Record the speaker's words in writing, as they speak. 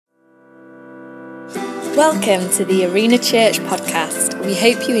Welcome to the Arena Church podcast. We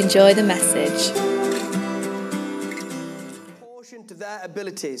hope you enjoy the message. Proportion to their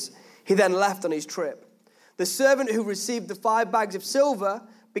abilities, he then left on his trip. The servant who received the 5 bags of silver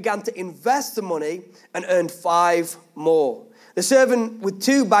began to invest the money and earned 5 more. The servant with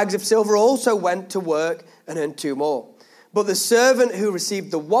 2 bags of silver also went to work and earned 2 more. But the servant who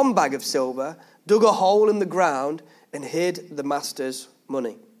received the 1 bag of silver dug a hole in the ground and hid the master's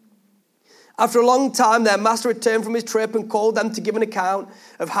money. After a long time, their master returned from his trip and called them to give an account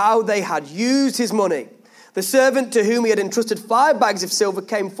of how they had used his money. The servant to whom he had entrusted 5 bags of silver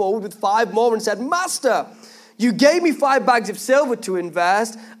came forward with 5 more and said, "Master, you gave me 5 bags of silver to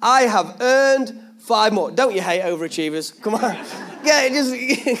invest. I have earned 5 more." Don't you hate overachievers? Come on.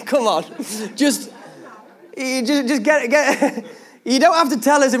 Come on. Just get. You don't have to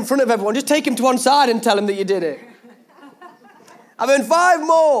tell us in front of everyone. Just take him to one side and tell him that you did it. I've earned 5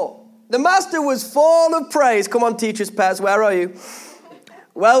 more. The master was full of praise. Come on, teachers' pets, where are you?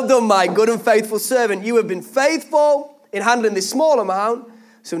 "Well done, my good and faithful servant. You have been faithful in handling this small amount,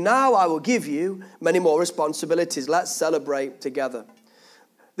 so now I will give you many more responsibilities. Let's celebrate together."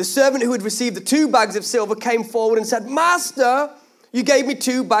 The servant who had received the 2 bags of silver came forward and said, "Master, you gave me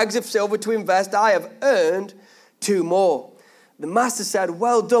 2 bags of silver to invest. I have earned 2 more." The master said,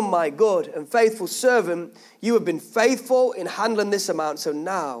 "Well done, my good and faithful servant. You have been faithful in handling this amount, so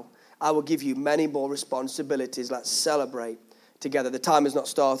now I will give you many more responsibilities. Let's celebrate together." The time has not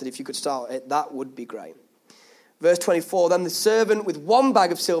started. If you could start it, that would be great. Verse 24, then the servant with 1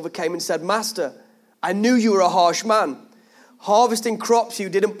 bag of silver came and said, "Master, I knew you were a harsh man, harvesting crops you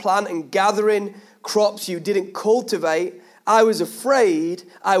didn't plant and gathering crops you didn't cultivate. I was afraid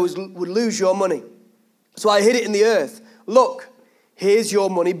I would lose your money, so I hid it in the earth. Look, here's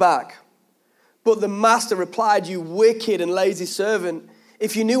your money back." But the master replied, "You wicked and lazy servant.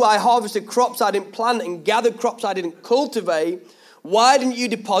 If you knew I harvested crops I didn't plant and gathered crops I didn't cultivate, why didn't you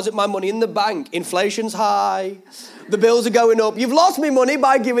deposit my money in the bank? Inflation's high. The bills are going up. You've lost me money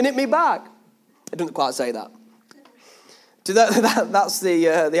by giving it me back." It doesn't quite say that. That's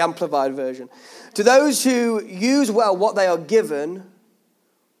the amplified version. "To those who use well what they are given,"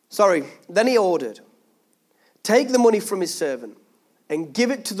 then he ordered, "take the money from his servant and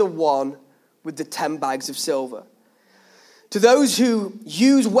give it to the one with the 10 bags of silver. To those who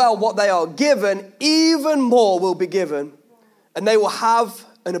use well what they are given, even more will be given, and they will have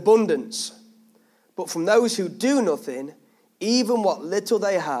an abundance. But from those who do nothing, even what little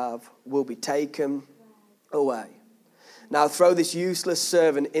they have will be taken away. Now throw this useless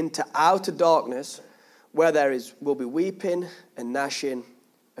servant into outer darkness, where will be weeping and gnashing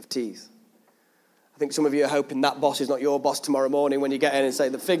of teeth." I think some of you are hoping that boss is not your boss tomorrow morning when you get in and say,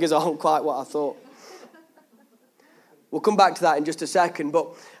 "The figures aren't quite what I thought." We'll come back to that in just a second. But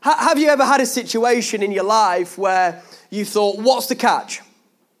have you ever had a situation in your life where you thought, what's the catch?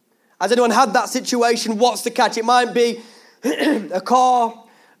 Has anyone had that situation? What's the catch? It might be a car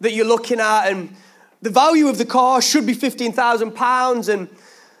that you're looking at, and the value of the car should be £15,000, and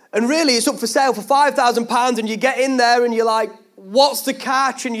really it's up for sale for £5,000, and you get in there and you're like, what's the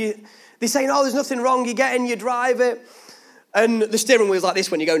catch? And they're saying, "Oh, there's nothing wrong." You get in, you drive it, and the steering wheel's like this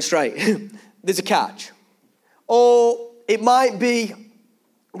when you're going straight. There's a catch. Or it might be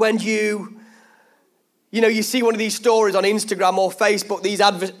when you see one of these stories on Instagram or Facebook, these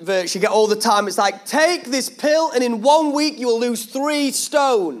adverts you get all the time. It's like, take this pill and in 1 week you will lose 3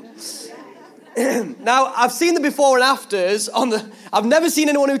 stone. Now, I've seen the before and afters. I've never seen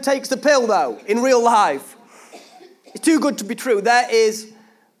anyone who takes the pill, though, in real life. It's too good to be true. There is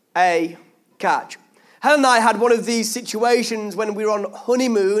a catch. Helen and I had one of these situations when we were on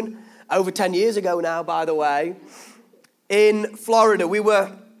honeymoon, over 10 years ago now, by the way, in Florida. We were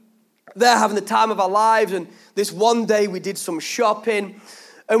there having the time of our lives, and this one day we did some shopping,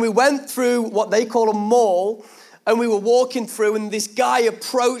 and we went through what they call a mall, and we were walking through, and this guy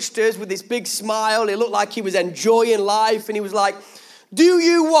approached us with this big smile. He looked like he was enjoying life, and he was like, "Do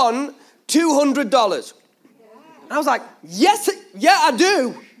you want $200? And I was like, "Yes, yeah, I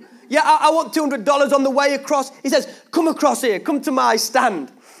do. Yeah, I want $200 on the way across." He says, "Come across here, come to my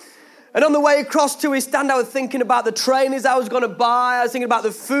stand." And on the way across to his stand, I was thinking about the trainers I was going to buy. I was thinking about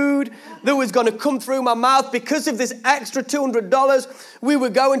the food that was going to come through my mouth. Because of this extra $200 we were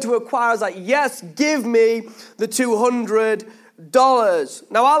going to acquire, I was like, "Yes, give me the $200.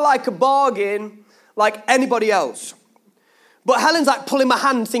 Now, I like a bargain like anybody else. But Helen's like pulling my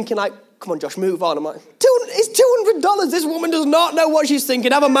hand, thinking like, "Come on, Josh, move on." I'm like, "It's $200. This woman does not know what she's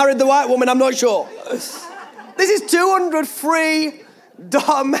thinking. Have I married the right woman? I'm not sure." This is $200 free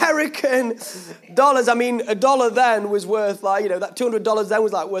American dollars. I mean, a dollar then was worth like, that $200 then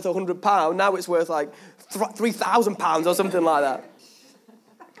was like worth £100. Now it's worth like £3,000 or something like that.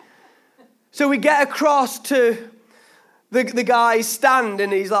 So we get across to the guy's stand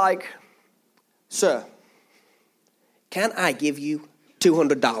and he's like, "Sir, can I give you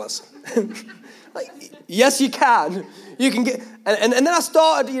 $200? Like, yes, you can. You can get, and then I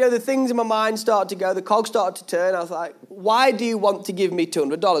started, the things in my mind started to go, the cogs started to turn. I was like, why do you want to give me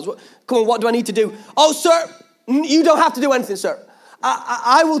 $200? Come on, what do I need to do? Oh, sir, you don't have to do anything, sir.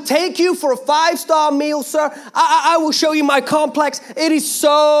 I will take you for a 5-star meal, sir. I will show you my complex. It is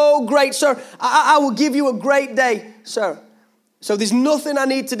so great, sir. I will give you a great day, sir. So there's nothing I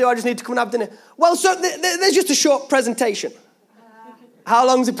need to do. I just need to come and have dinner. Well, sir, there's just a short presentation. How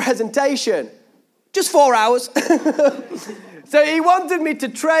long's the presentation? Just 4 hours. So he wanted me to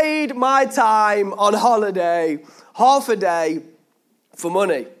trade my time on holiday, half a day, for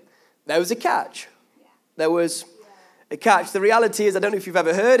money. There was a catch. There was a catch. The reality is, I don't know if you've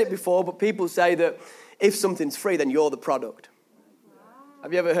ever heard it before, but people say that if something's free, then you're the product.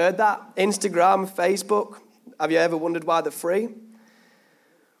 Have you ever heard that? Instagram, Facebook. Have you ever wondered why they're free?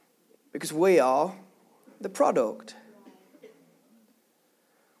 Because we are the product.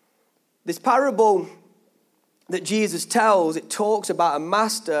 This parable that Jesus tells, it talks about a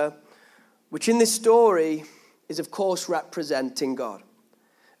master, which in this story is, of course, representing God.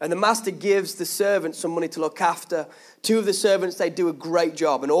 And the master gives the servants some money to look after. 2 of the servants, they do a great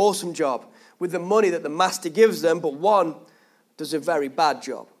job, an awesome job with the money that the master gives them, but one does a very bad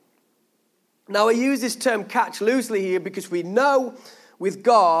job. Now, I use this term catch loosely here because we know with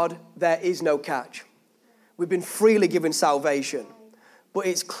God there is no catch. We've been freely given salvation. But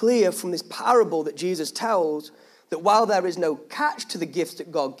it's clear from this parable that Jesus tells that while there is no catch to the gifts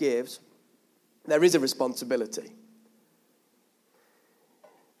that God gives, there is a responsibility.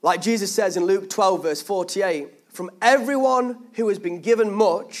 Like Jesus says in Luke 12, verse 48, from everyone who has been given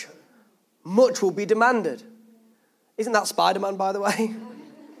much, much will be demanded. Isn't that Spider-Man, by the way?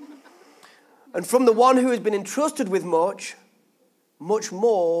 And from the one who has been entrusted with much, much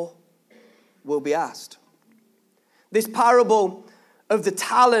more will be asked. This parable of the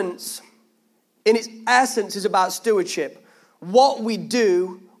talents, in its essence, is about stewardship. What we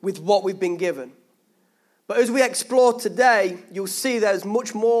do with what we've been given. But as we explore today, you'll see there's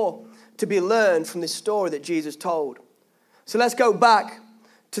much more to be learned from this story that Jesus told. So let's go back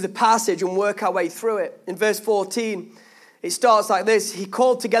to the passage and work our way through it. In verse 14, it starts like this. He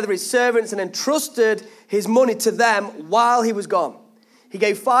called together his servants and entrusted his money to them while he was gone. He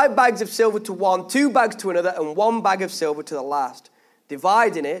gave 5 bags of silver to one, 2 bags to another, and 1 bag of silver to the last,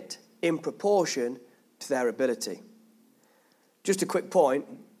 dividing it in proportion to their ability. Just a quick point.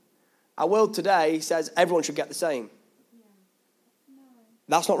 Our world today says everyone should get the same.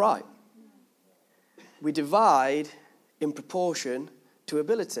 That's not right. We divide in proportion to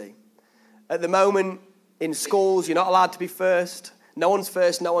ability. At the moment, in schools, you're not allowed to be first. No one's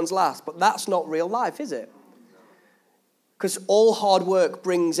first, no one's last. But that's not real life, is it? Because all hard work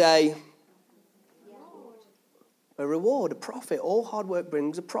brings a reward, a profit. All hard work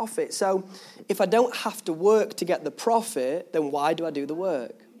brings a profit. So if I don't have to work to get the profit, then why do I do the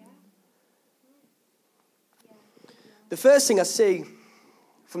work? The first thing I see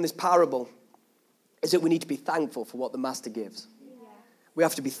from this parable is that we need to be thankful for what the master gives. We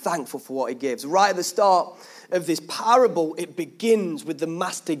have to be thankful for what he gives. Right at the start of this parable, it begins with the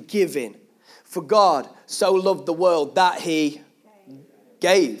master giving. For God so loved the world that he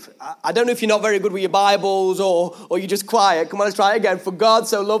gave. I don't know if you're not very good with your Bibles or you're just quiet. Come on, let's try it again. For God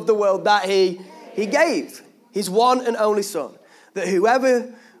so loved the world that he gave his one and only son, that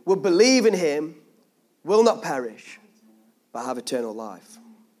whoever will believe in him will not perish, but have eternal life.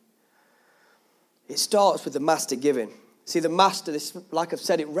 It starts with the master giving. See, the master, this, like I've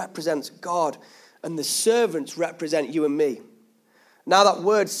said, it represents God, and the servants represent you and me. Now, that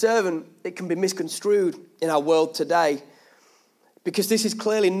word servant, it can be misconstrued in our world today because this is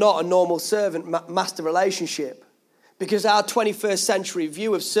clearly not a normal servant-master relationship, because our 21st century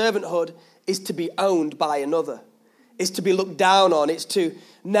view of servanthood is to be owned by another. It's to be looked down on. It's to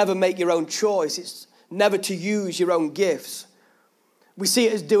never make your own choice. It's never to use your own gifts. We see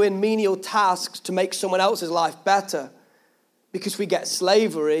it as doing menial tasks to make someone else's life better because we get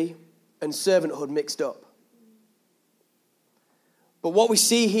slavery and servanthood mixed up. But what we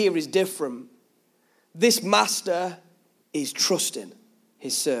see here is different. This master is trusting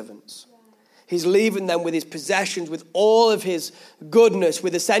his servants. He's leaving them with his possessions, with all of his goodness,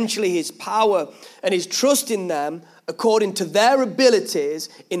 with essentially his power, and he's trusting them according to their abilities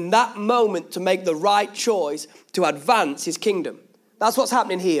in that moment to make the right choice to advance his kingdom, That's what's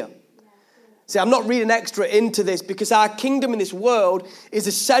happening here. See, I'm not reading extra into this because our kingdom in this world is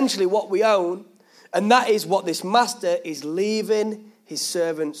essentially what we own, and that is what this master is leaving his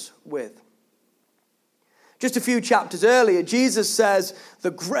servants with. Just a few chapters earlier, Jesus says,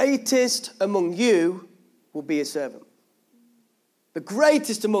 the greatest among you will be a servant. The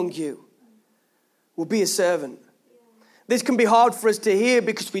greatest among you will be a servant. This can be hard for us to hear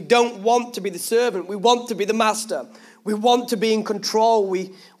because we don't want to be the servant. We want to be the master. We want to be in control.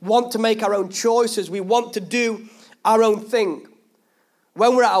 We want to make our own choices. We want to do our own thing.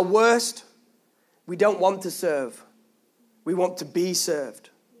 When we're at our worst, we don't want to serve. We want to be served.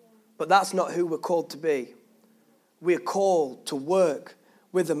 But that's not who we're called to be. We're called to work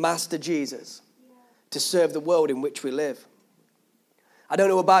with the Master Jesus to serve the world in which we live. I don't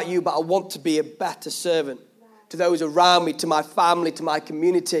know about you, but I want to be a better servant to those around me, to my family, to my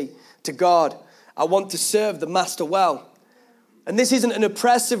community, to God. I want to serve the Master well. And this isn't an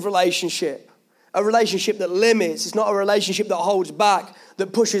oppressive relationship, a relationship that limits. It's not a relationship that holds back,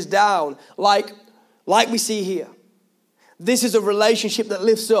 that pushes down, like we see here. This is a relationship that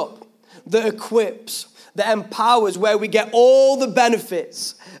lifts up, that equips, that empowers, where we get all the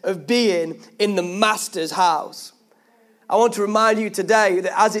benefits of being in the Master's house. I want to remind you today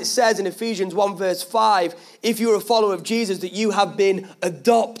that as it says in Ephesians 1 verse 5, if you're a follower of Jesus, that you have been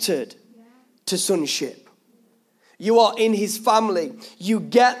adopted to sonship. You are in his family. You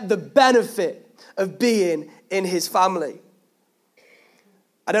get the benefit of being in his family.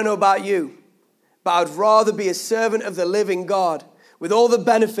 I don't know about you, but I'd rather be a servant of the living God with all the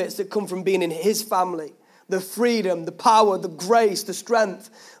benefits that come from being in his family. The freedom, the power, the grace, the strength,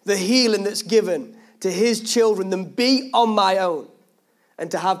 the healing that's given to his children than be on my own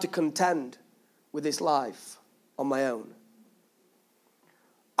and to have to contend with this life on my own.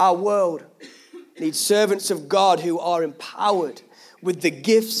 Our world needs servants of God who are empowered with the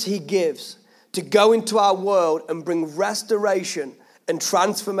gifts he gives to go into our world and bring restoration and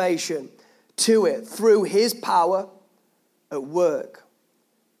transformation to it through his power at work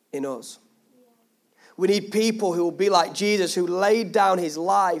in us. We need people who will be like Jesus, who laid down his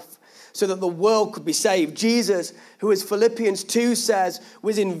life so that the world could be saved. Jesus, who as Philippians 2 says,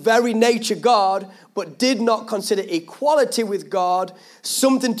 was in very nature God, but did not consider equality with God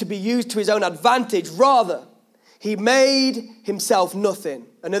something to be used to his own advantage. Rather, he made himself nothing.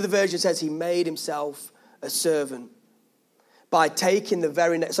 Another version says he made himself a servant by taking the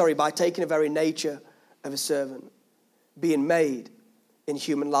very nature of a servant, being made in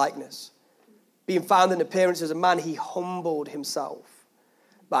human likeness. Being found in appearance as a man, he humbled himself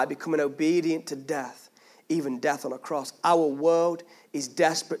by becoming obedient to death, even death on a cross. Our world is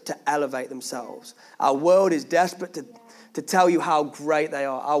desperate to elevate themselves. Our world is desperate to tell you how great they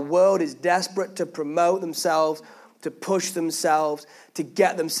are. Our world is desperate to promote themselves, to push themselves, to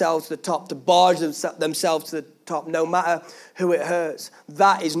get themselves to the top, to barge themselves to the top, no matter who it hurts.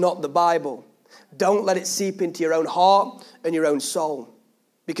 That is not the Bible. Don't let it seep into your own heart and your own soul,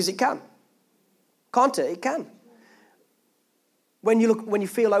 because it can. Can't it? It can. When you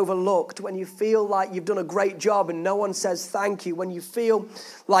feel overlooked, when you feel like you've done a great job and no one says thank you, when you feel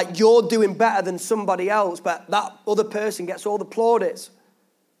like you're doing better than somebody else, but that other person gets all the plaudits.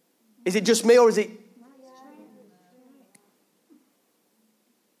 Is it just me or is it?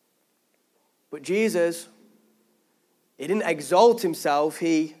 But Jesus, he didn't exalt himself,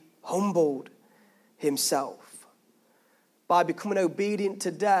 he humbled himself by becoming obedient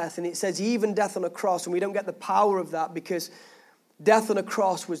to death. And it says even death on a cross, and we don't get the power of that because death on a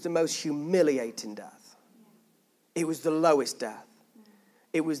cross was the most humiliating death. It was the lowest death.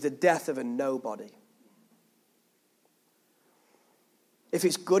 It was the death of a nobody. If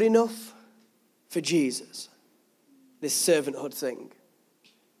it's good enough for Jesus, this servanthood thing,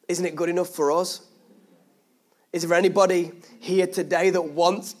 isn't it good enough for us? Is there anybody here today that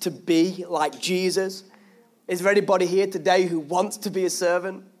wants to be like Jesus? Is there anybody here today who wants to be a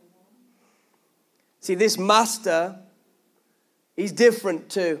servant? See, this master, he's different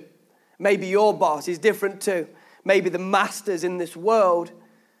to maybe your boss. He's different to maybe the masters in this world.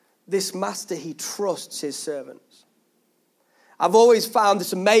 This master, he trusts his servants. I've always found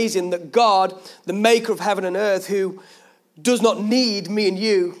this amazing that God, the maker of heaven and earth, who does not need me and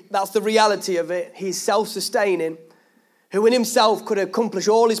you, that's the reality of it. He's self-sustaining, who in himself could accomplish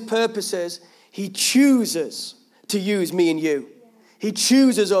all his purposes. He chooses to use me and you. He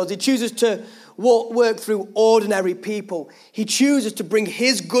chooses us. He chooses to work through ordinary people. He chooses to bring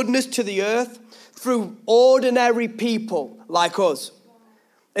his goodness to the earth through ordinary people like us.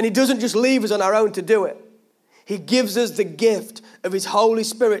 And he doesn't just leave us on our own to do it. He gives us the gift of his Holy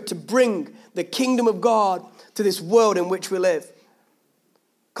Spirit to bring the kingdom of God to this world in which we live.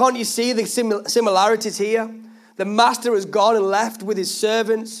 Can't you see the similarities here? The master has gone and left his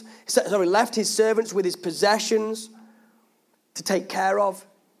servants with his possessions to take care of.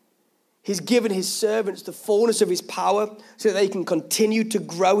 He's given his servants the fullness of his power so that they can continue to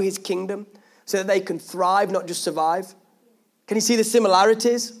grow his kingdom, so that they can thrive, not just survive. Can you see the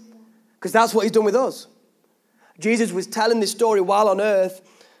similarities? Because that's what he's done with us. Jesus was telling this story while on earth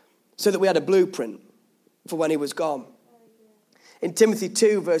so that we had a blueprint for when he was gone. In Timothy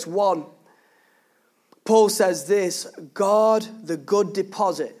 2, verse 1, Paul says this: guard the good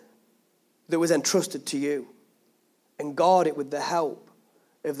deposit that was entrusted to you, and guard it with the help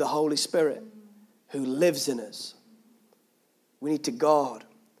of the Holy Spirit who lives in us. We need to guard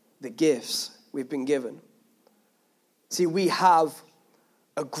the gifts we've been given. See, we have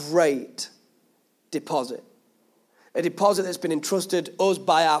a great deposit. A deposit that's been entrusted us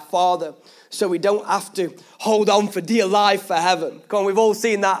by our Father, so we don't have to hold on for dear life for heaven. Come on, we've all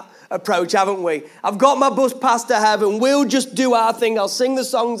seen that approach, haven't we? I've got my bus pass to heaven. We'll just do our thing. I'll sing the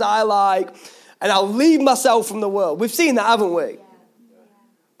songs I like, and I'll leave myself from the world. We've seen that, haven't we?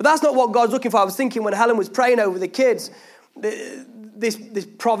 But that's not what God's looking for. I was thinking when Helen was praying over the kids, this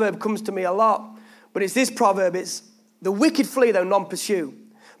proverb comes to me a lot. But it's this proverb. It's the wicked flee, though none pursue,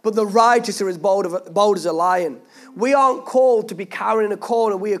 but the righteous are as bold as a lion. We aren't called to be cowering in a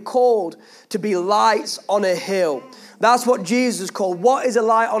corner. We are called to be lights on a hill. That's what Jesus called. What is a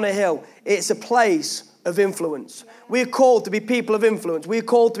light on a hill? It's a place of influence. We are called to be people of influence. We are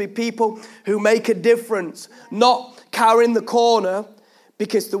called to be people who make a difference, not cower in the corner,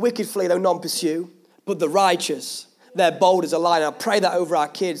 because the wicked flee, though none pursue, but the righteous, they're bold as a lion. I pray that over our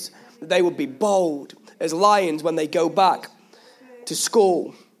kids, that they will be bold as lions when they go back to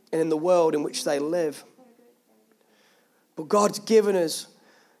school and in the world in which they live. But God's given us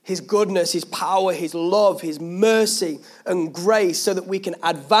his goodness, his power, his love, his mercy and grace so that we can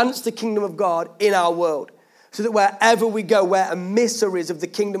advance the kingdom of God in our world. So that wherever we go, we're emissaries of the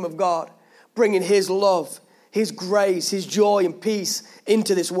kingdom of God, bringing his love, his grace, his joy and peace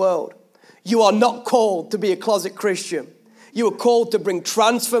into this world. You are not called to be a closet Christian. You are called to bring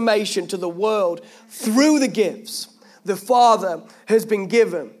transformation to the world through the gifts the Father has been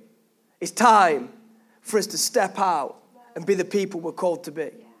given. It's time for us to step out and be the people we're called to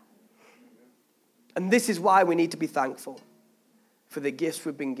be. And this is why we need to be thankful for the gifts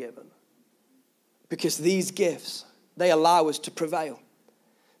we've been given. Because these gifts, they allow us to prevail.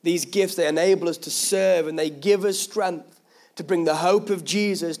 These gifts, they enable us to serve, and they give us strength to bring the hope of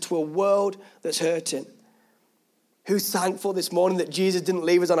Jesus to a world that's hurting. Who's thankful this morning that Jesus didn't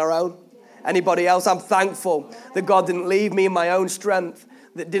leave us on our own? Anybody else? I'm thankful that God didn't leave me in my own strength,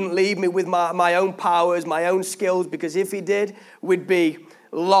 that didn't leave me with my own powers, my own skills, because if he did, we'd be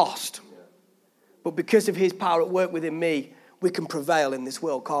lost. But because of his power at work within me, we can prevail in this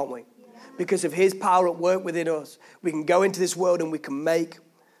world, can't we? Because of his power at work within us, we can go into this world and we can make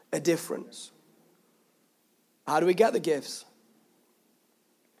a difference. How do we get the gifts?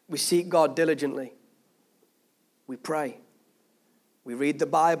 We seek God diligently. We pray. We read the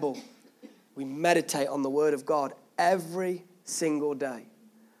Bible. We meditate on the Word of God every single day.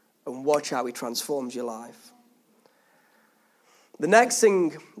 And watch how he transforms your life. The next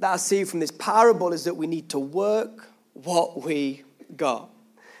thing that I see from this parable is that we need to work what we got.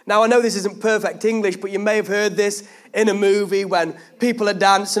 Now, I know this isn't perfect English, but you may have heard this in a movie when people are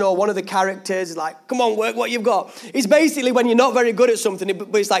dancing or one of the characters is like, come on, work what you've got. It's basically when you're not very good at something,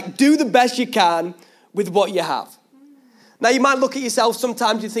 but it's like, do the best you can with what you have. Now, you might look at yourself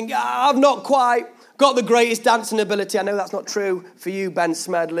sometimes, you think, I've not quite got the greatest dancing ability. I know that's not true for you, Ben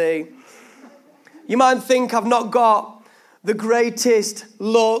Smedley. You might think I've not got the greatest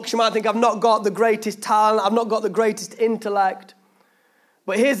looks. You might think I've not got the greatest talent. I've not got the greatest intellect.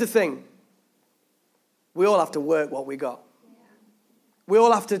 But here's the thing. We all have to work what we got. We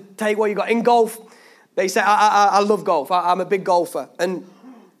all have to take what you got. In golf, they say, I love golf. I'm a big golfer. And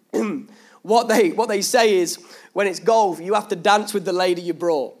what they say is, when it's golf, you have to dance with the lady you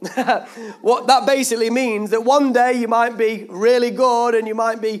brought. What that basically means that one day you might be really good and you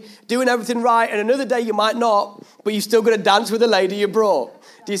might be doing everything right, and another day you might not, but you're still going to dance with the lady you brought.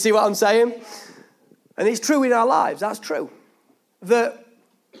 Do you see what I'm saying? And it's true in our lives. That's true. That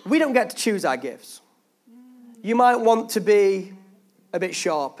we don't get to choose our gifts. You might want to be a bit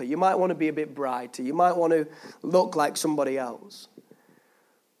sharper. You might want to be a bit brighter. You might want to look like somebody else.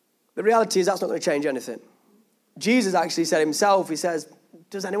 The reality is that's not going to change anything. Jesus actually said himself, he says,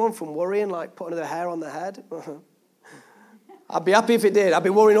 does anyone from worrying like putting their hair on their head? I'd be happy if it did. I'd be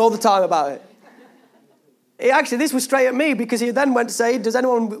worrying all the time about it. Actually, this was straight at me because he then went to say, does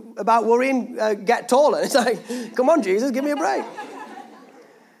anyone about worrying get taller? It's like, come on, Jesus, give me a break.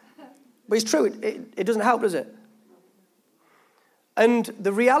 But it's true, it doesn't help, does it? And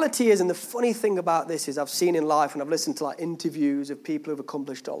the reality is, and the funny thing about this is I've seen in life, and I've listened to like interviews of people who've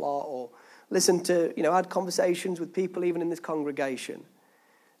accomplished a lot, or listened to, had conversations with people even in this congregation,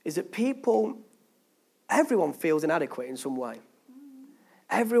 is that everyone feels inadequate in some way.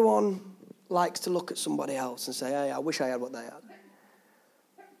 Everyone likes to look at somebody else and say, hey, I wish I had what they had.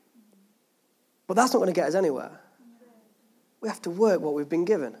 But that's not going to get us anywhere. We have to work what we've been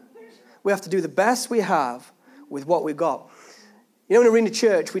given. We have to do the best we have with what we've got. In Arena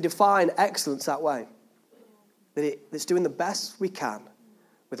Church, we define excellence that way. That it's doing the best we can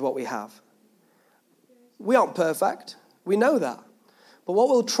with what we have. We aren't perfect. We know that. But what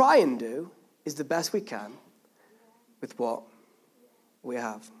we'll try and do is the best we can with what we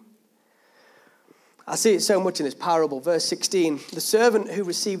have. I see it so much in this parable. Verse 16, the servant who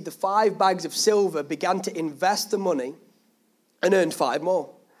received the 5 bags of silver began to invest the money and earned 5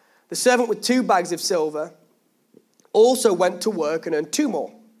 more. The servant with 2 bags of silver also went to work and earned 2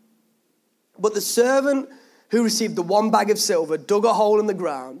 more. But the servant who received the 1 bag of silver dug a hole in the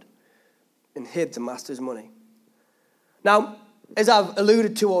ground and hid the master's money. Now, as I've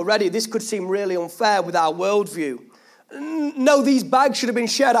alluded to already, this could seem really unfair with our worldview. No, these bags should have been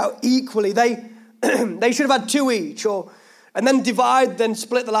shared out equally. They should have had 2 each, and then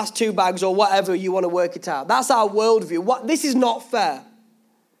split the last 2 bags, or whatever you want to work it out. That's our worldview. This is not fair.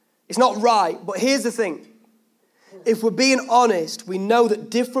 It's not right. But here's the thing. If we're being honest, we know that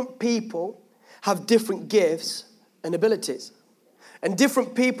different people have different gifts and abilities. And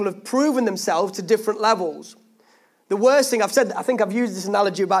different people have proven themselves to different levels. The worst thing I've said, I think I've used this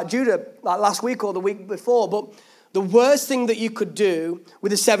analogy about Judah like last week or the week before, but the worst thing that you could do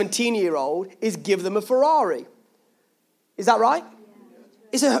with a 17-year-old is give them a Ferrari. Is that right?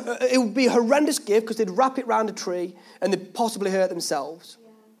 It would be a horrendous gift because they'd wrap it around a tree and they'd possibly hurt themselves.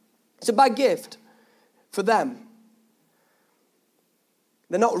 It's a bad gift for them.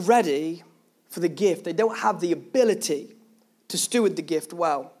 They're not ready for the gift. They don't have the ability to steward the gift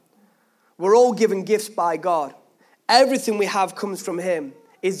well. We're all given gifts by God. Everything we have comes from Him,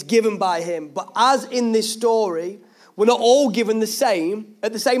 is given by Him. But as in this story, we're not all given the same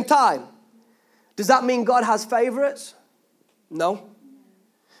at the same time. Does that mean God has favorites? No.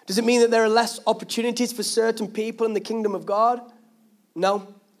 Does it mean that there are less opportunities for certain people in the kingdom of God?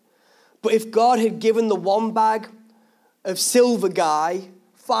 No. But if God had given the 1 bag of silver guy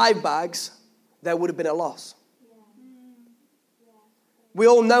 5 bags, there would have been a loss. We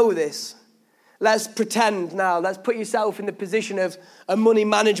all know this. Let's pretend now. Let's put yourself in the position of a money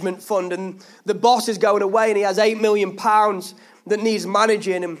management fund, and the boss is going away and he has £8 million that needs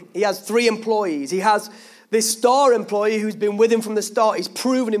managing, and he has 3 employees. He has this star employee who's been with him from the start. He's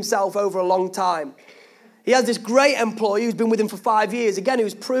proven himself over a long time. He has this great employee who's been with him for 5 years. Again,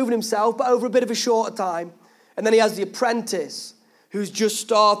 who's proven himself, but over a bit of a shorter time. And then he has the apprentice who's just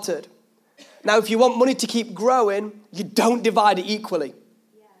started. Now, if you want money to keep growing, you don't divide it equally.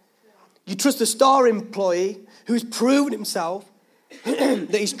 You trust the star employee who's proven himself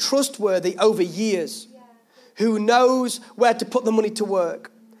that he's trustworthy over years, who knows where to put the money to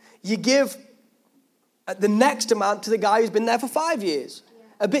work. You give the next amount to the guy who's been there for 5 years.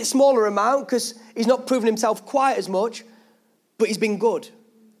 A bit smaller amount because he's not proven himself quite as much, but he's been good.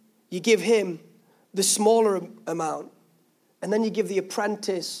 You give him the smaller amount, and then you give the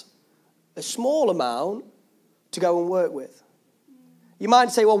apprentice a small amount to go and work with. You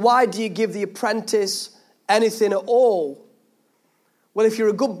might say, well, why do you give the apprentice anything at all? Well, if you're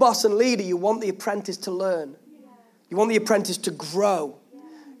a good boss and leader, you want the apprentice to learn. You want the apprentice to grow.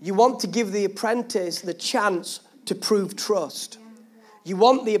 You want to give the apprentice the chance to prove trust. You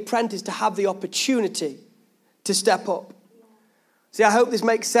want the apprentice to have the opportunity to step up. See, I hope this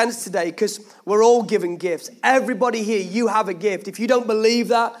makes sense today because we're all given gifts. Everybody here, you have a gift. If you don't believe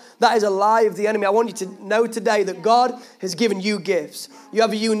that, that is a lie of the enemy. I want you to know today that God has given you gifts. You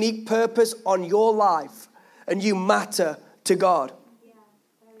have a unique purpose on your life and you matter to God.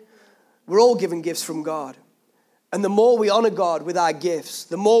 We're all given gifts from God. And the more we honor God with our gifts,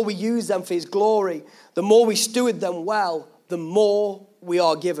 the more we use them for His glory, the more we steward them well, the more we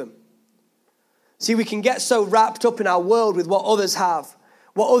are given. See, we can get so wrapped up in our world with what others have,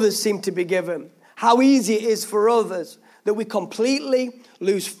 what others seem to be given, how easy it is for others, that we completely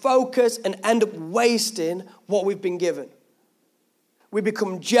lose focus and end up wasting what we've been given. We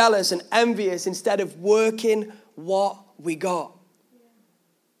become jealous and envious instead of working what we got.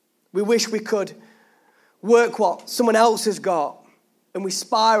 We wish we could work what someone else has got, and we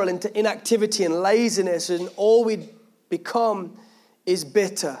spiral into inactivity and laziness, and all we become is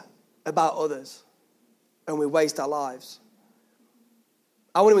bitter about others, and we waste our lives.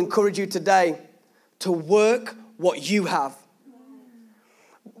 I want to encourage you today to work what you have.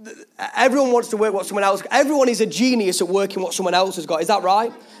 Everyone wants to work what someone else. Everyone is a genius at working what someone else has got. Is that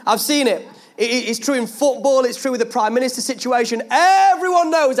right? I've seen it. It's true in football. It's true with the Prime Minister situation. Everyone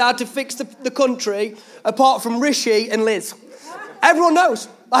knows how to fix the country apart from Rishi and Liz. Everyone knows.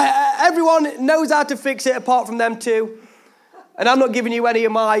 Everyone knows how to fix it apart from them two. And I'm not giving you any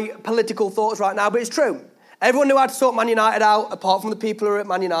of my political thoughts right now, but it's true. Everyone knew how to sort Man United out apart from the people who are at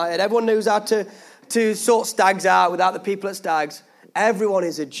Man United. Everyone knows how to sort Stags out without the people at Stags. Everyone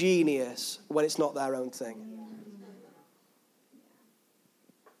is a genius when it's not their own thing.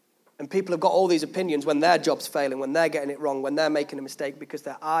 And people have got all these opinions when their job's failing, when they're getting it wrong, when they're making a mistake because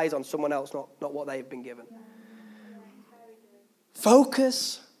their eyes on someone else, not what they've been given.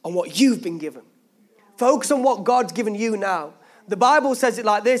 Focus on what you've been given. Focus on what God's given you now. The Bible says it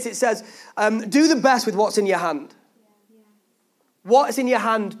like this. It says, do the best with what's in your hand. What's in your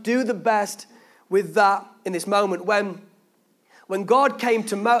hand, do the best with that in this moment. When God came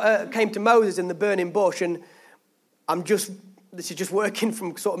to Moses in the burning bush, and this is just working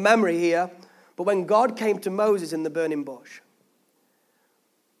from sort of memory here, but when God came to Moses in the burning bush,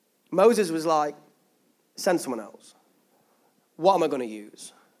 Moses was like, send someone else. What am I going to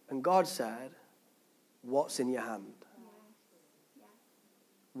use? And God said, what's in your hand?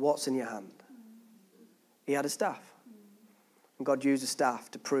 What's in your hand? He had a staff. And God used a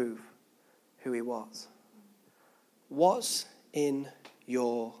staff to prove who he was. What's in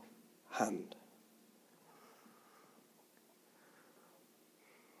your hand?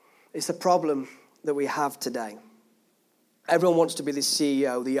 It's a problem that we have today. Everyone wants to be the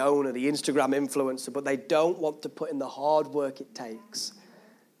CEO, the owner, the Instagram influencer, but they don't want to put in the hard work it takes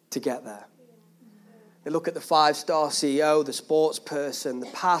to get there. They look at the 5-star CEO, the sports person, the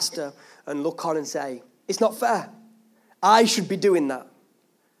pastor, and look on and say, it's not fair. I should be doing that.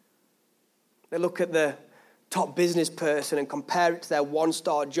 They look at the top business person and compare it to their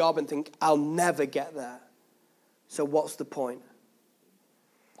 1-star job and think, I'll never get there. So what's the point?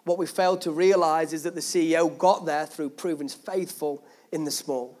 What we fail to realize is that the CEO got there through proving faithful in the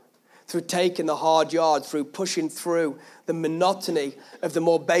small, through taking the hard yards, through pushing through the monotony of the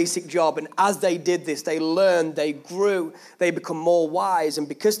more basic job. And as they did this, they learned, they grew, they become more wise. And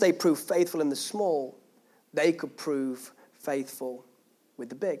because they proved faithful in the small, they could prove faithful with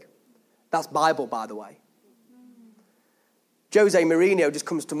the big. That's Bible, by the way. Jose Mourinho just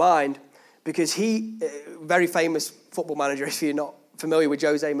comes to mind because he, very famous football manager, if you're not familiar with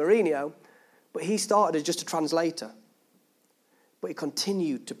Jose Mourinho, but he started as just a translator. But he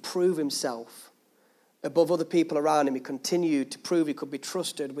continued to prove himself above other people around him. He continued to prove he could be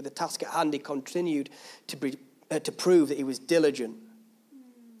trusted with the task at hand. He continued to prove that he was diligent.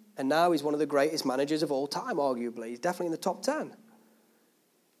 And now he's one of the greatest managers of all time, arguably. He's definitely in the top 10.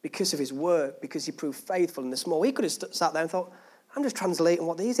 Because of his work, because he proved faithful in the small. He could have sat there and thought, I'm just translating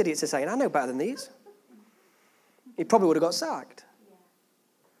what these idiots are saying. I know better than these. He probably would have got sacked.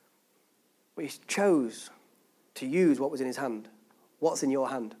 But he chose to use what was in his hand. What's in your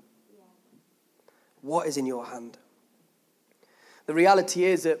hand? What is in your hand? The reality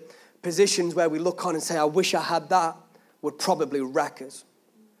is that positions where we look on and say, I wish I had that, would probably wreck us,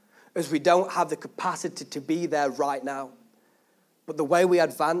 as we don't have the capacity to be there right now. But the way we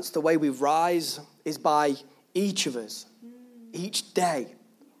advance, the way we rise, is by each of us, each day,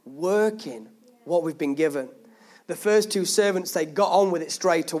 working what we've been given. The first 2 servants, they got on with it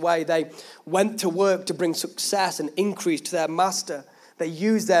straight away. They went to work to bring success and increase to their master. They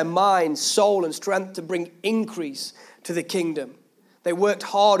used their mind, soul, and strength to bring increase to the kingdom. They worked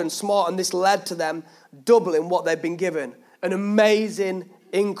hard and smart, and this led to them doubling what they'd been given. An amazing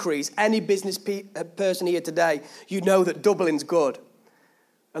increase. Any business person here today, you know that doubling's good.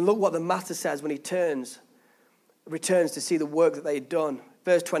 And look what the master says when he returns to see the work that they had done.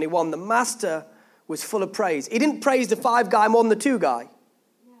 Verse 21, the master was full of praise. He didn't praise the 5 guy more than the 2 guy.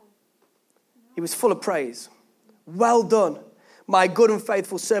 He was full of praise. Well done, my good and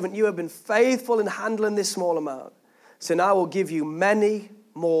faithful servant. You have been faithful in handling this small amount. So now I will give you many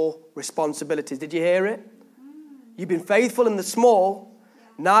more responsibilities. Did you hear it? You've been faithful in the small.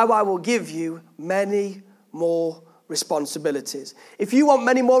 Now I will give you many more responsibilities. If you want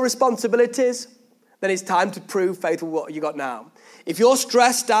many more responsibilities, then it's time to prove faithful what you got now. If you're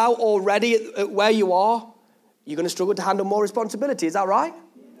stressed out already at where you are, you're going to struggle to handle more responsibility. Is that right?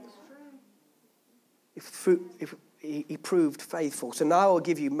 If he proved faithful. So now I'll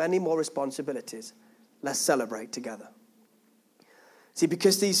give you many more responsibilities. Let's celebrate together. See,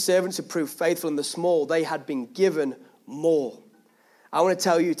 because these servants had proved faithful in the small, they had been given more. I want to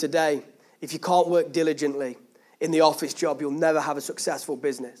tell you today, if you can't work diligently, in the office job, you'll never have a successful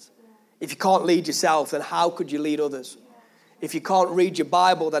business. If you can't lead yourself, then how could you lead others? If you can't read your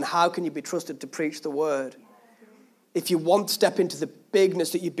Bible, then how can you be trusted to preach the word? If you want to step into the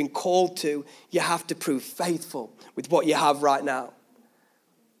bigness that you've been called to, you have to prove faithful with what you have right now.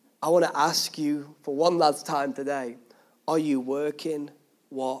 I want to ask you for one last time today, are you working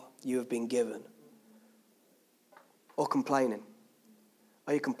what you have been given? Or complaining?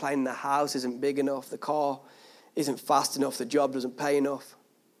 Are you complaining the house isn't big enough, the car isn't fast enough, the job doesn't pay enough?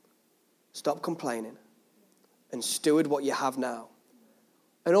 Stop complaining and steward what you have now.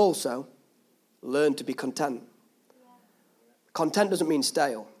 And also, learn to be content. Content doesn't mean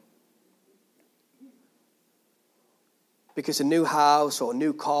stale. Because a new house or a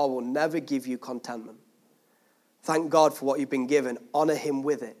new car will never give you contentment. Thank God for what you've been given. Honor him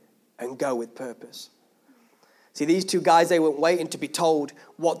with it and go with purpose. See, these two guys, they weren't waiting to be told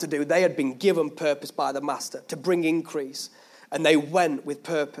what to do. They had been given purpose by the master to bring increase. And they went with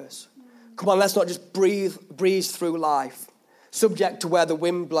purpose. Come on, let's not just breeze through life, subject to where the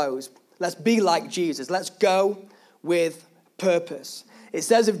wind blows. Let's be like Jesus. Let's go with purpose. It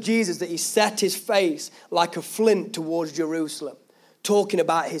says of Jesus that he set his face like a flint towards Jerusalem, talking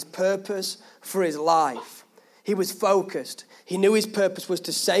about his purpose for his life. He was focused. He knew his purpose was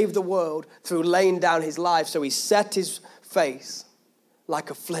to save the world through laying down his life. So he set his face like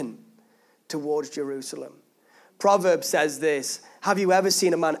a flint towards Jerusalem. Proverbs says this, have you ever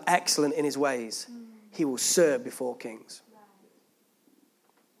seen a man excellent in his ways? He will serve before kings.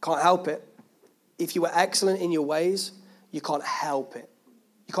 Can't help it. If you were excellent in your ways, you can't help it.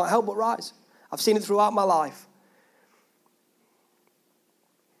 You can't help but rise. I've seen it throughout my life.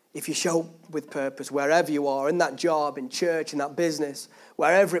 If you show up with purpose, wherever you are, in that job, in church, in that business,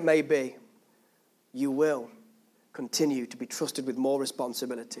 wherever it may be, you will continue to be trusted with more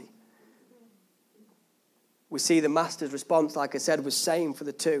responsibility. We see the master's response, like I said, was same for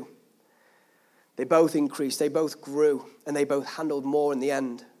the two. They both increased, they both grew, and they both handled more in the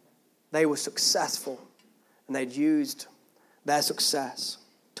end. They were successful, and they'd used their success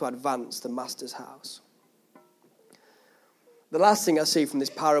to advance the master's house. The last thing I see from this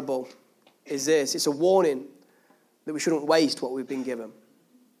parable is this. It's a warning that we shouldn't waste what we've been given.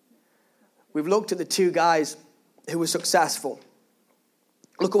 We've looked at the two guys who were successful.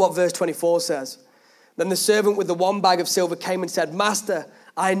 Look at what verse 24 says. Then the servant with the one bag of silver came and said, Master,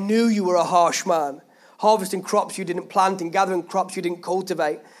 I knew you were a harsh man, harvesting crops you didn't plant and gathering crops you didn't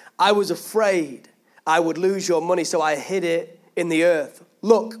cultivate. I was afraid I would lose your money, so I hid it in the earth.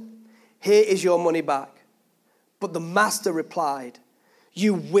 Look, here is your money back. But the master replied,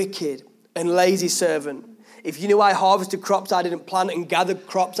 you wicked and lazy servant. If you knew I harvested crops I didn't plant and gathered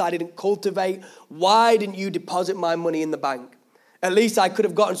crops I didn't cultivate, why didn't you deposit my money in the bank? At least I could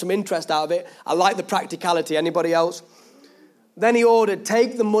have gotten some interest out of it. I like the practicality. Anybody else? Then he ordered,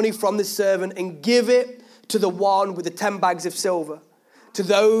 take the money from the servant and give it to the one with the 10 bags of silver. To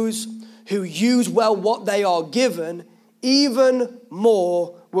those who use well what they are given, even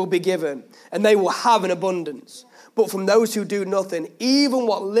more will be given, and they will have an abundance. But from those who do nothing, even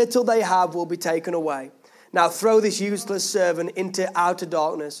what little they have will be taken away. Now throw this useless servant into outer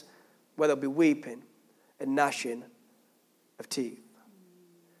darkness, where there'll be weeping and gnashing of teeth.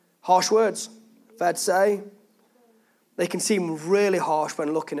 Harsh words, fair to say. They can seem really harsh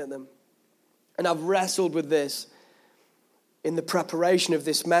when looking at them. And I've wrestled with this in the preparation of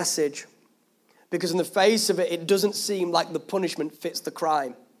this message, because in the face of it, it doesn't seem like the punishment fits the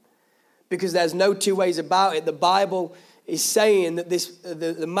crime. Because there's no two ways about it. The Bible is saying that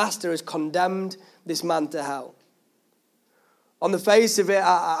the master has condemned this man to hell. On the face of it,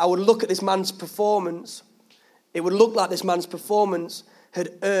 I would look at this man's performance. It would look like this man's performance had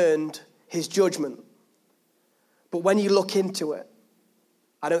earned his judgment. But when you look into it,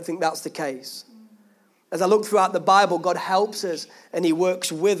 I don't think that's the case. As I look throughout the Bible, God helps us and he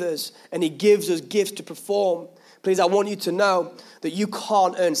works with us and he gives us gifts to perform. Please, I want you to know that you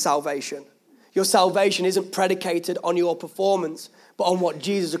can't earn salvation. Your salvation isn't predicated on your performance, but on what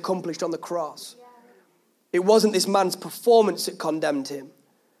Jesus accomplished on the cross. It wasn't this man's performance that condemned him,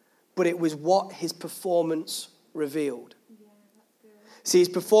 but it was what his performance revealed. See, his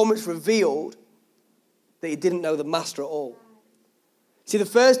performance revealed that he didn't know the master at all. See, the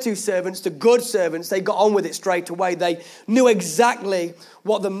first two servants, the good servants, they got on with it straight away. They knew exactly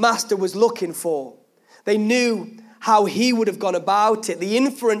what the master was looking for. They knew how he would have gone about it. The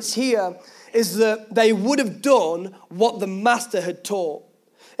inference here is that they would have done what the master had taught.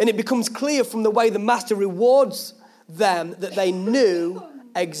 And it becomes clear from the way the master rewards them that they knew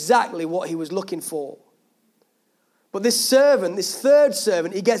exactly what he was looking for. But this servant, this third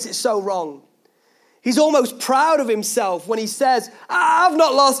servant, he gets it so wrong. He's almost proud of himself when he says, I've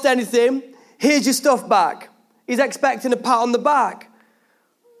not lost anything. Here's your stuff back. He's expecting a pat on the back.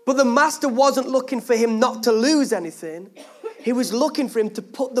 But the master wasn't looking for him not to lose anything. He was looking for him to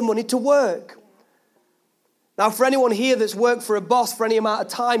put the money to work. Now, for anyone here that's worked for a boss for any amount of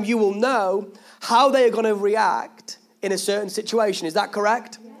time, you will know how they are going to react in a certain situation. Is that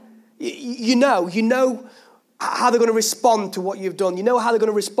correct? Yeah. You know how they're going to respond to what you've done. You know how they're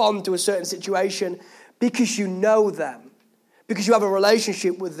going to respond to a certain situation because you know them, because you have a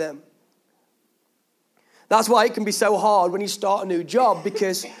relationship with them. That's why it can be so hard when you start a new job,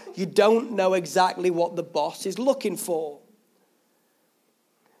 because you don't know exactly what the boss is looking for.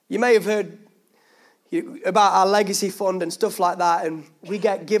 You may have heard about our legacy fund and stuff like that, and we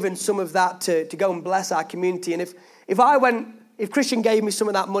get given some of that to go and bless our community. And if Christian gave me some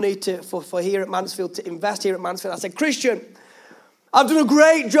of that money for here at Mansfield, to invest here at Mansfield, I said, Christian, I've done a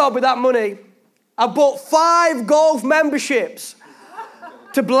great job with that money. I bought 5 golf memberships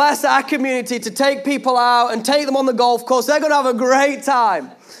to bless our community, to take people out and take them on the golf course. They're going to have a great time.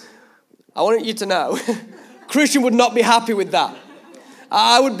 I want you to know, Christian would not be happy with that.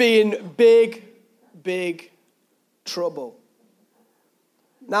 I would be in big trouble.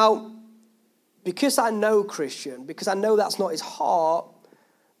 Now, because I know Christian, because I know that's not his heart,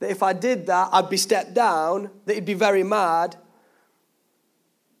 that if I did that, I'd be stepped down, that he'd be very mad,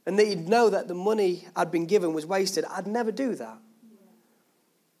 and that he'd know that the money I'd been given was wasted, I'd never do that.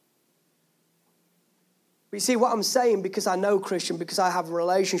 But you see what I'm saying, because I know Christian, because I have a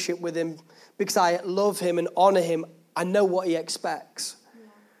relationship with him, because I love him and honor him, I know what he expects. Yeah.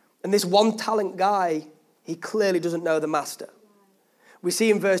 And this one-talent guy, he clearly doesn't know the master. We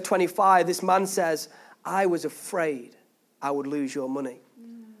see in verse 25, this man says, I was afraid I would lose your money.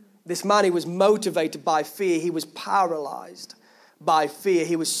 This man, he was motivated by fear. He was paralyzed by fear.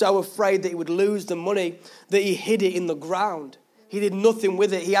 He was so afraid that he would lose the money that he hid it in the ground. He did nothing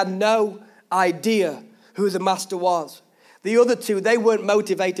with it. He had no idea who the master was. The other two, they weren't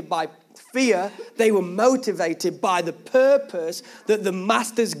motivated by fear. They were motivated by the purpose that the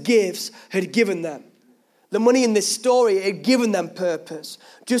master's gifts had given them. The money in this story had given them purpose.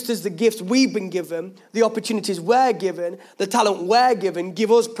 Just as the gifts we've been given, the opportunities we're given, the talent we're given,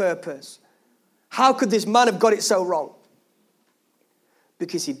 give us purpose. How could this man have got it so wrong?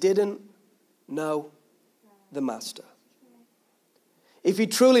 Because he didn't know the master. If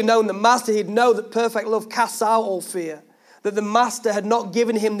he'd truly known the master, he'd know that perfect love casts out all fear. That the master had not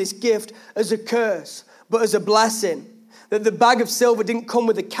given him this gift as a curse, but as a blessing. That the bag of silver didn't come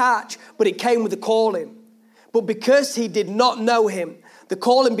with a catch, but it came with a calling. But because he did not know him, the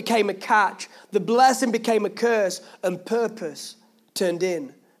calling became a catch, the blessing became a curse, and purpose turned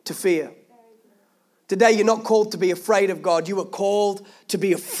into fear. Today, you're not called to be afraid of God. You are called to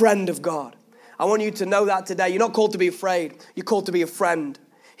be a friend of God. I want you to know that today. You're not called to be afraid. You're called to be a friend.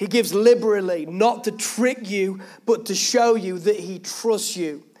 He gives liberally, not to trick you, but to show you that he trusts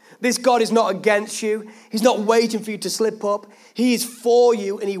you. This God is not against you. He's not waiting for you to slip up. He is for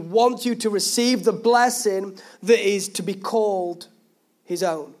you, and he wants you to receive the blessing that is to be called his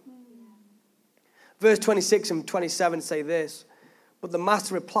own. Verse 26 and 27 say this, but the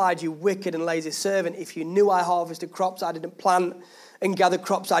master replied, you wicked and lazy servant, if you knew I harvested crops I didn't plant and gather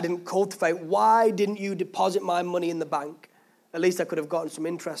crops I didn't cultivate, why didn't you deposit my money in the bank? At least I could have gotten some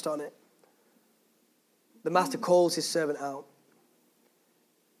interest on it. The master calls his servant out.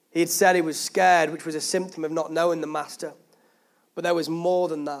 He had said he was scared, which was a symptom of not knowing the master. But there was more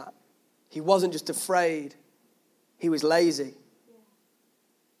than that. He wasn't just afraid. He was lazy.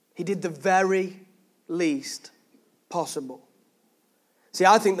 He did the very least possible. See,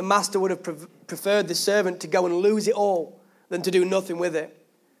 I think the master would have preferred the servant to go and lose it all than to do nothing with it.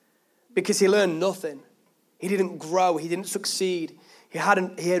 Because he learned nothing. He didn't grow. He didn't succeed. He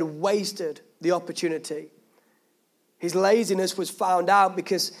had wasted the opportunity. His laziness was found out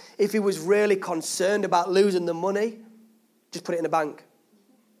because if he was really concerned about losing the money, just put it in a bank.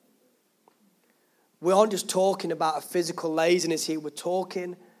 We aren't just talking about a physical laziness here. We're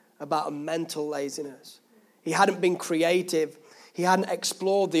talking about a mental laziness. He hadn't been creative. He hadn't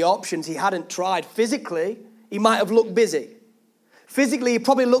explored the options. He hadn't tried. Physically, he might have looked busy. Physically, he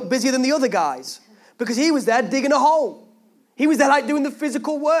probably looked busier than the other guys because he was there digging a hole. He was there like doing the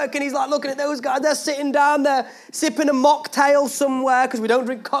physical work, and he's like looking at those guys. They're sitting down there sipping a mocktail somewhere because we don't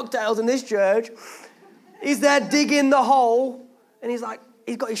drink cocktails in this church. He's there digging the hole, and he's like,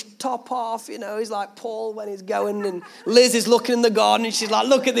 he's got his top off, you know. He's like Paul when he's going, and Liz is looking in the garden, and she's like,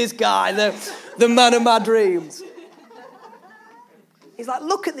 look at this guy, the man of my dreams. He's like,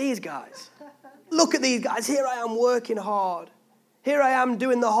 look at these guys. Look at these guys. Here I am working hard. Here I am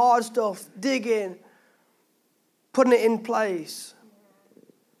doing the hard stuff, digging, putting it in place.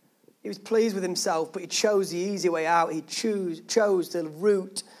 He was pleased with himself, but he chose the easy way out. He chose the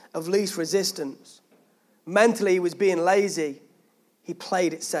route of least resistance. Mentally, he was being lazy. He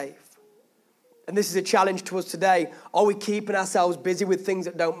played it safe. And this is a challenge to us today. Are we keeping ourselves busy with things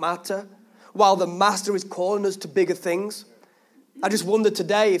that don't matter while the Master is calling us to bigger things? I just wonder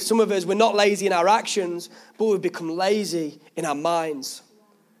today if some of us, we're not lazy in our actions, but we've become lazy in our minds.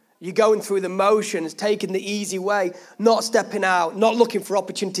 You're going through the motions, taking the easy way, not stepping out, not looking for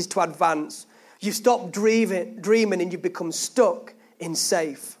opportunities to advance. You've stopped dreaming and you've become stuck in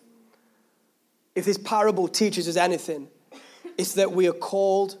safe. If this parable teaches us anything, it's that we are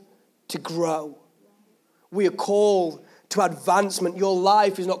called to grow. We are called to advancement. Your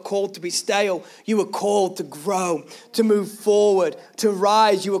life is not called to be stale. You are called to grow, to move forward, to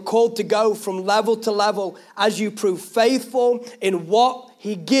rise. You are called to go from level to level. As you prove faithful in what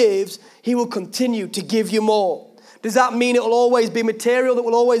he gives, he will continue to give you more. Does that mean it will always be material, that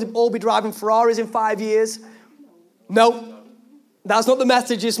we'll always all be driving Ferraris in 5 years? No, that's not the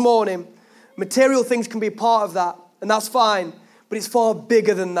message this morning. Material things can be part of that, and that's fine, but it's far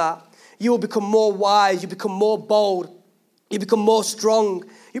bigger than that. You will become more wise, you become more bold, you become more strong,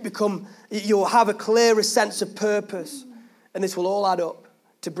 you'll have a clearer sense of purpose, and this will all add up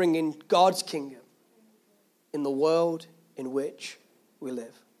to bringing God's kingdom in the world in which we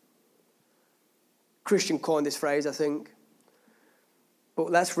live. Christian coined this phrase, I think,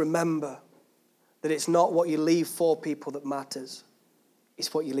 but let's remember that it's not what you leave for people that matters,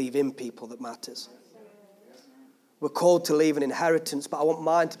 it's what you leave in people that matters. We're called to leave an inheritance, but I want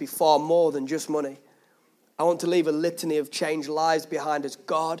mine to be far more than just money. I want to leave a litany of changed lives behind us.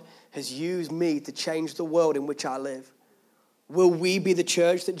 God has used me to change the world in which I live. Will we be the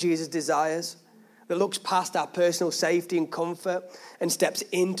church that Jesus desires, that looks past our personal safety and comfort and steps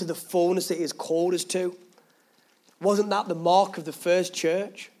into the fullness that he has called us to? Wasn't that the mark of the first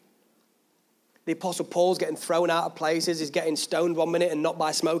church? The Apostle Paul's getting thrown out of places. He's getting stoned 1 minute and not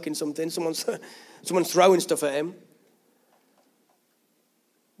by smoking something. Someone's throwing stuff at him.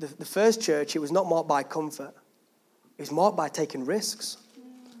 The first church, it was not marked by comfort. It was marked by taking risks.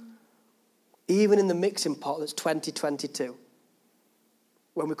 Even in the mixing pot that's 2022.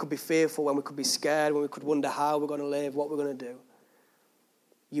 When we could be fearful, when we could be scared, when we could wonder how we're going to live, what we're going to do.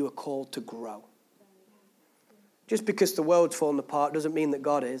 You are called to grow. Just because the world's fallen apart doesn't mean that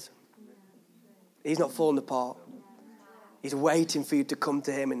God is. He's not fallen apart. He's waiting for you to come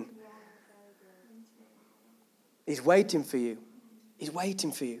to him, and he's waiting for you. He's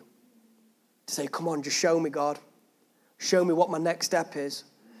waiting for you to say, come on, just show me, God. Show me what my next step is.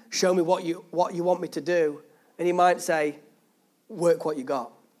 Show me what you want me to do. And he might say, work what you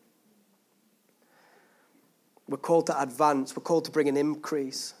got. We're called to advance. We're called to bring an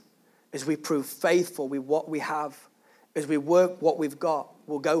increase. As we prove faithful with what we have, as we work what we've got,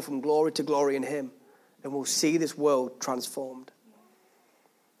 we'll go from glory to glory in him, and we'll see this world transformed.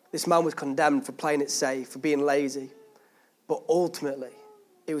 This man was condemned for playing it safe, for being lazy. But ultimately,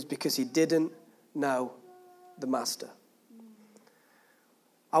 it was because he didn't know the Master.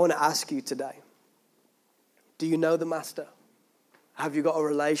 I want to ask you today, do you know the Master? Have you got a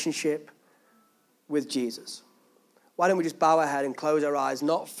relationship with Jesus? Why don't we just bow our head and close our eyes,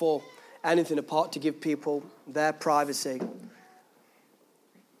 not for anything apart to give people their privacy.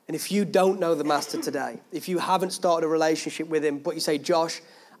 And if you don't know the Master today, if you haven't started a relationship with him, but you say, Josh,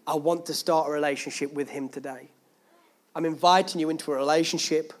 I want to start a relationship with him today, I'm inviting you into a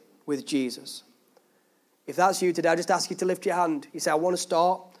relationship with Jesus. If that's you today, I just ask you to lift your hand. You say, I want to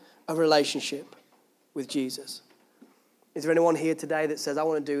start a relationship with Jesus. Is there anyone here today that says, I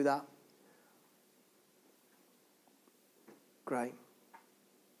want to do that? Great.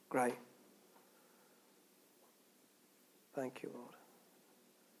 Great. Thank you, Lord.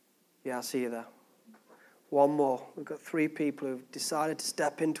 Yeah, I see you there. One more. We've got 3 people who've decided to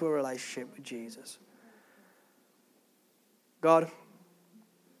step into a relationship with Jesus. God,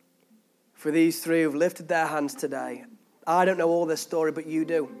 for these 3 who've lifted their hands today, I don't know all their story, but you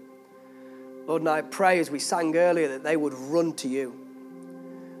do. Lord, and I pray as we sang earlier that they would run to you.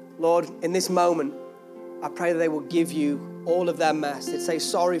 Lord, in this moment, I pray that they will give you all of their mess. They'd say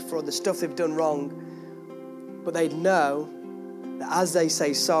sorry for the stuff they've done wrong, but they'd know that as they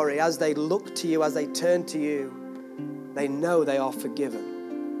say sorry, as they look to you, as they turn to you, they know they are forgiven.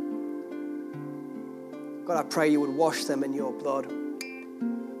 God, I pray you would wash them in your blood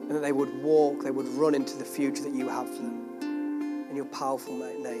and that they would walk, they would run into the future that you have for them. In your powerful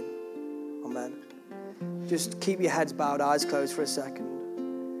name. Amen. Just keep your heads bowed, eyes closed for a second.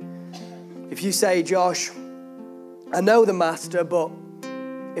 If you say, Josh, I know the Master, but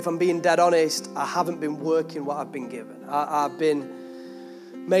if I'm being dead honest, I haven't been working what I've been given.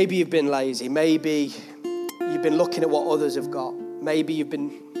 Maybe you've been lazy. Maybe you've been looking at what others have got. Maybe you've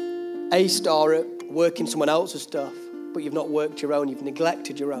been a star at working someone else's stuff, but you've not worked your own. You've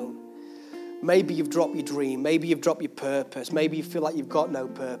neglected your own. Maybe you've dropped your dream. Maybe you've dropped your purpose. Maybe you feel like you've got no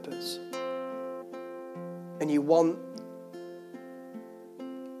purpose. And you want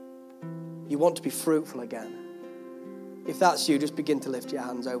to be fruitful again. If that's you, just begin to lift your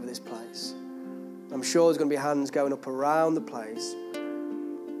hands over this place. I'm sure there's going to be hands going up around the place.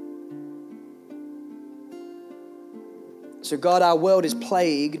 So God, our world is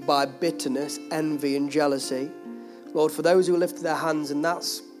plagued by bitterness, envy and jealousy. Lord, for those who lifted their hands and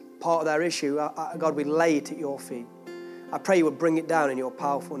that's part of their issue, God, we lay it at your feet. I pray you would bring it down in your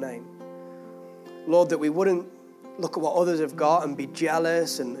powerful name. Lord, that we wouldn't look at what others have got and be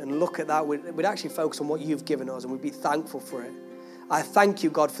jealous and look at that. We'd actually focus on what you've given us and we'd be thankful for it. I thank you,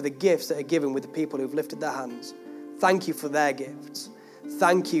 God, for the gifts that are given with the people who've lifted their hands. Thank you for their gifts.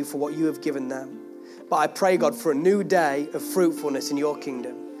 Thank you for what you have given them. But I pray, God, for a new day of fruitfulness in your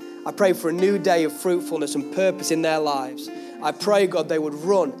kingdom. I pray for a new day of fruitfulness and purpose in their lives. I pray, God, they would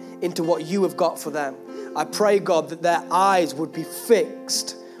run into what you have got for them. I pray, God, that their eyes would be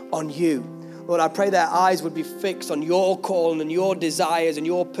fixed on you. Lord, I pray their eyes would be fixed on your call and your desires and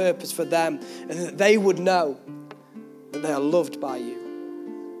your purpose for them, and that they would know that they are loved by you.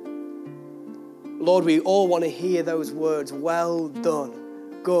 Lord, we all want to hear those words, well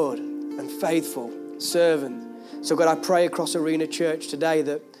done, good and faithful servant. So God, I pray across Arena Church today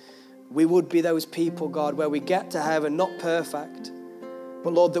that we would be those people, God, where we get to heaven, not perfect,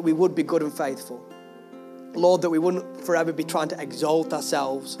 but Lord, that we would be good and faithful. Lord, that we wouldn't forever be trying to exalt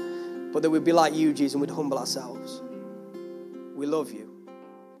ourselves, but that we'd be like you, Jesus, and we'd humble ourselves. We love you.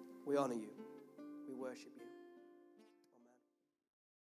 We honor you.